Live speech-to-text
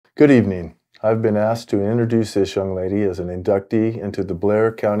Good evening. I've been asked to introduce this young lady as an inductee into the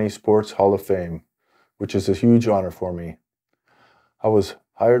Blair County Sports Hall of Fame, which is a huge honor for me. I was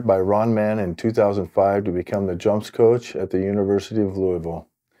hired by Ron Mann in 2005 to become the jumps coach at the University of Louisville.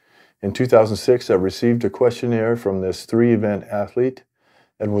 In 2006, I received a questionnaire from this three-event athlete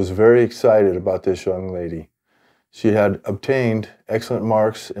and was very excited about this young lady. She had obtained excellent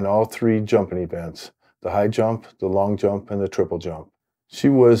marks in all three jumping events: the high jump, the long jump, and the triple jump. She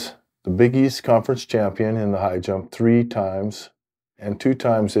was the Big East Conference champion in the high jump 3 times and 2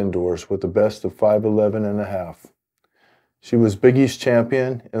 times indoors with the best of 5'11 and a half. She was Big East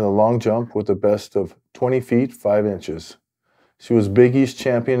champion in the long jump with the best of 20 feet 5 inches. She was Big East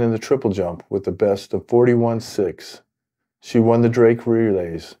champion in the triple jump with the best of 41.6. She won the Drake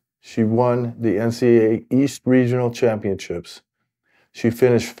relays. She won the NCAA East Regional Championships. She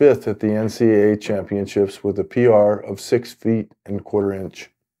finished 5th at the NCAA Championships with a PR of 6 feet and a quarter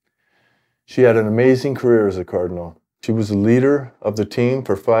inch. She had an amazing career as a Cardinal. She was the leader of the team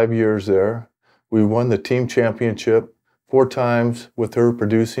for 5 years there. We won the team championship 4 times with her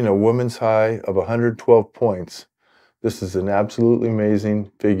producing a women's high of 112 points. This is an absolutely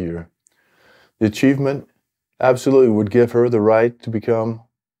amazing figure. The achievement absolutely would give her the right to become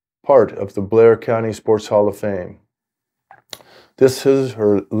part of the Blair County Sports Hall of Fame. This is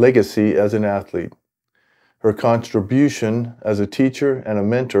her legacy as an athlete. Her contribution as a teacher and a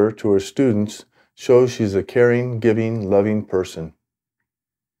mentor to her students shows she's a caring, giving, loving person.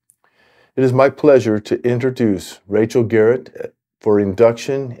 It is my pleasure to introduce Rachel Gehret for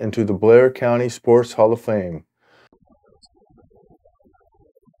induction into the Blair County Sports Hall of Fame.